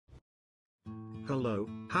Hello,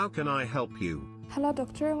 how can I help you? Hello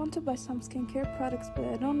doctor, I want to buy some skincare products but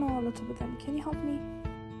I don't know a lot about them. Can you help me?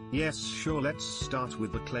 Yes, sure, let's start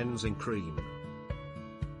with the cleansing cream.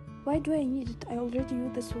 Why do I need it? I already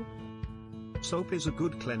use the soap. Soap is a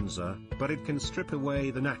good cleanser, but it can strip away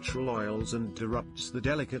the natural oils and disrupts the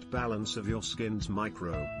delicate balance of your skin's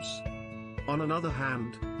microbes. On another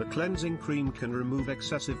hand, the cleansing cream can remove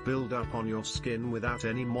excessive buildup on your skin without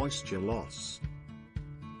any moisture loss.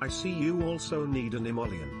 I see you also need an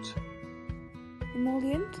emollient.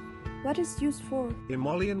 Emollient? What is used for?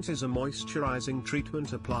 Emollient is a moisturizing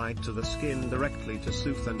treatment applied to the skin directly to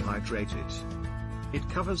soothe and hydrate it. It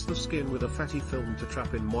covers the skin with a fatty film to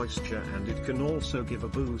trap in moisture, and it can also give a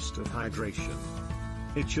boost of hydration.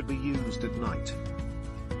 It should be used at night.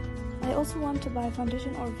 I also want to buy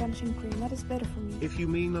foundation or vanishing cream. What is better for me? If you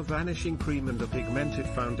mean a vanishing cream and a pigmented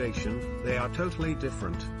foundation, they are totally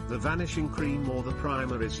different. The vanishing cream or the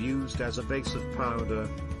primer is used as a base of powder,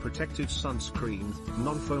 protective sunscreen,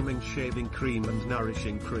 non-foaming shaving cream and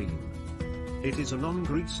nourishing cream. It is a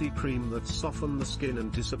non-greasy cream that softens the skin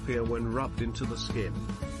and disappear when rubbed into the skin.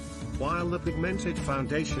 While the pigmented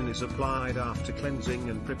foundation is applied after cleansing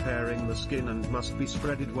and preparing the skin and must be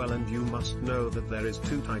spreaded well, and you must know that there is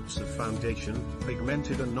two types of foundation,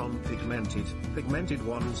 pigmented and non-pigmented. Pigmented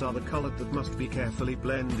ones are the colored that must be carefully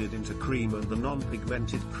blended into cream, and the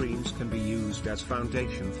non-pigmented creams can be used as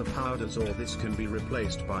foundation for powders, or this can be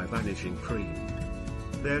replaced by vanishing cream.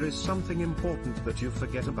 There is something important that you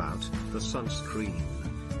forget about, the sunscreen.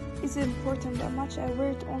 Is it important that much? I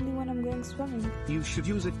wear it only when I'm going swimming. You should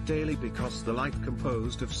use it daily because the light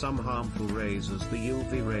composed of some harmful rays is the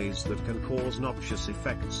UV rays that can cause noxious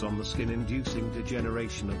effects on the skin, inducing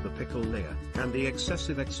degeneration of the pickle layer, and the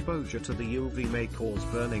excessive exposure to the UV may cause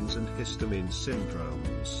burnings and histamine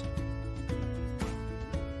syndromes.